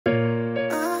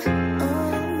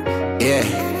Yeah,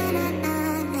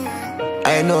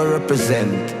 I know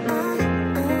represent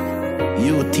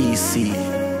UTC.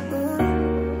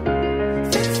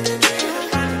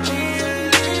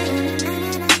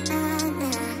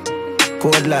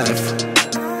 Code life.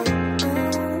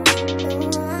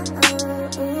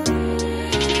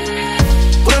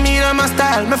 Put me in my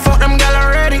style, me fuck them gal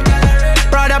already.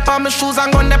 Proud up on my shoes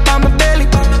and gun up on my belly.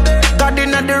 Got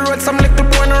in at the road, some little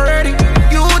boy already.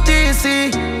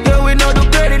 UTC, yeah we know the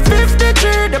credit.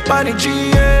 53, the party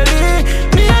GLE.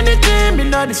 Me and the team, me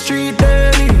know the street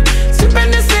daily.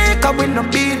 Sippin' the sick, I win no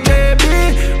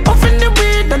BJB. Puffin' the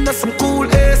weed, and that's some cool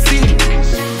AC.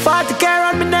 40K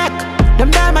on my neck. Them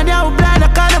diamond, yeah, we blind,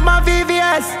 I call them my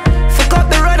VVS. Fuck up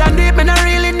the road and deep, me not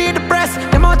really need the press.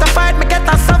 The amount of fight me get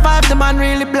to survive, the man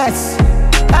really blessed.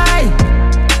 Aye,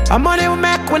 I'm money we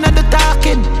make when I do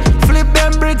talking. Flip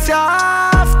them bricks, you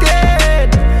half dead.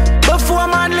 Before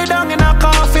man lay down in a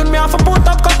coffin, me have to put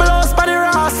up couple hours for the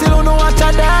raw, still don't know what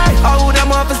I die. I would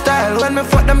them off a style when me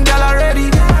fuck them gal already.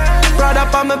 Proud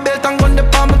up on my belt and gun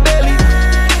up on my belly.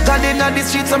 Got in the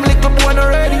streets, some little boy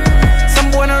already. Some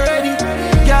boy already.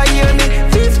 Yeah, hear me,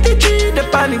 53, the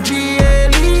pan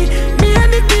GLE. Me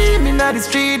and the team in the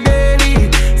street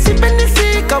daily. Sippin' the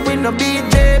sick, I win no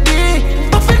BJB.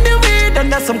 Puffin' the weed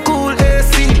and that's some cool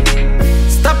AC.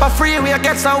 Stop a freeway, I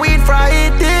get some weed for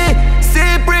Haiti.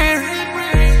 Cyprian,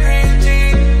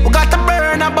 we got to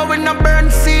burn, but we not burn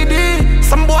CD.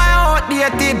 Some boy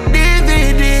outdated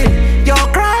DVD. Yo,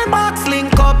 crime box,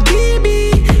 link up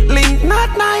DB. Link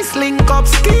not nice, link up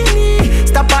skinny.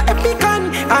 Stop a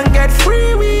Epican and get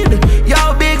free weed.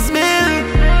 Yo, big smell.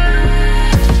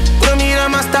 Put me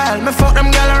in my style, me fuck them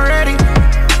gal already.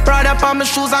 Proud up on my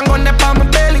shoes and gun up on my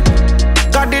belly.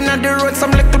 Got in at the road,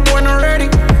 some little boy already.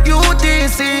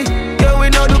 UTC, yeah we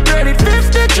know the credit.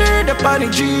 53, the party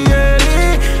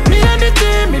GLE. Me and the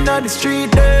team in the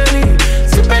street daily.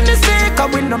 Sippin' the sick, I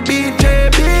win no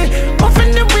BJB.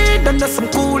 Puffin' the weed and that's some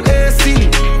cool AC.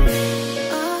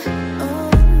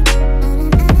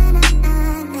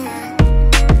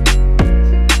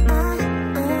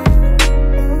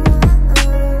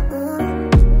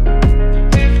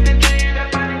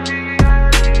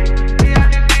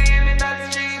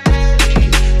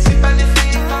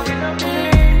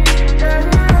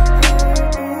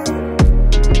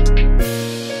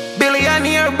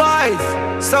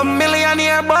 Some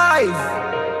millionaire boys.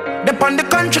 They on the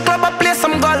country club, I play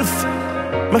some golf.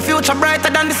 My future brighter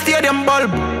than the stadium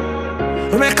bulb.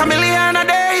 We make $1 million a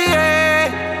day,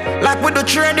 yeah. Like we do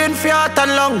trading for heart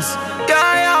and lungs.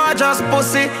 Yeah, yeah, just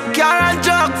pussy, car and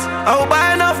drugs. I will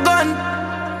buy enough gun.